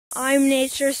I'm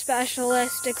nature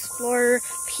specialist explorer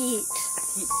Pete.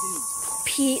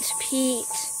 Pete. Pete.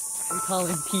 We call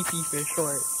him Pee-Pee for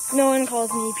short. No one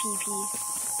calls me Pee-Pee.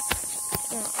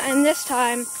 And this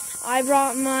time, I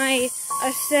brought my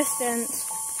assistant.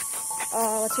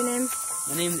 What's your name?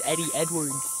 My name's Eddie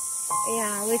Edwards.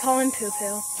 Yeah, we call him Poo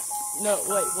Poo. No,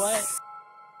 wait, what?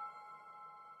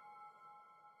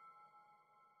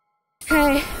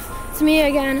 Hey, it's me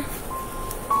again.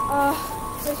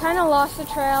 We kind of lost the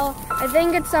trail. I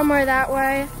think it's somewhere that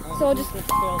way. So we'll just...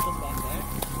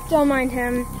 Don't mind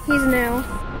him. He's new.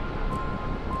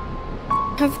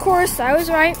 Of course, I was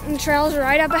right. The trail's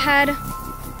right up ahead.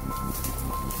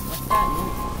 What's that mean?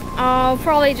 Oh,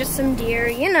 probably just some deer.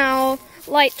 You know,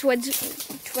 light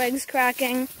twigs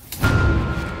cracking.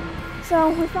 So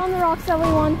we found the rocks that we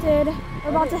wanted. We're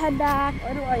about to head back.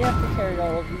 Why do I have to carry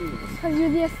all of these? Because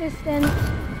you're the assistant.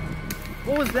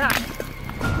 What was that?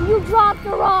 You dropped the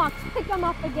rocks. Pick them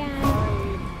up again.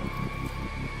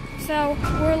 So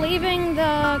we're leaving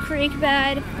the creek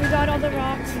bed. We got all the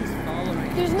rocks.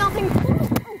 There's nothing.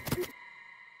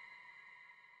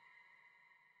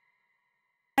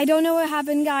 I don't know what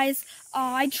happened, guys.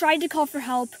 I tried to call for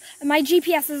help. My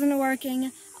GPS isn't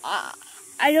working.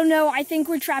 I don't know. I think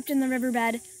we're trapped in the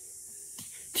riverbed.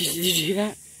 Did you do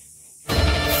that?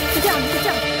 Get down.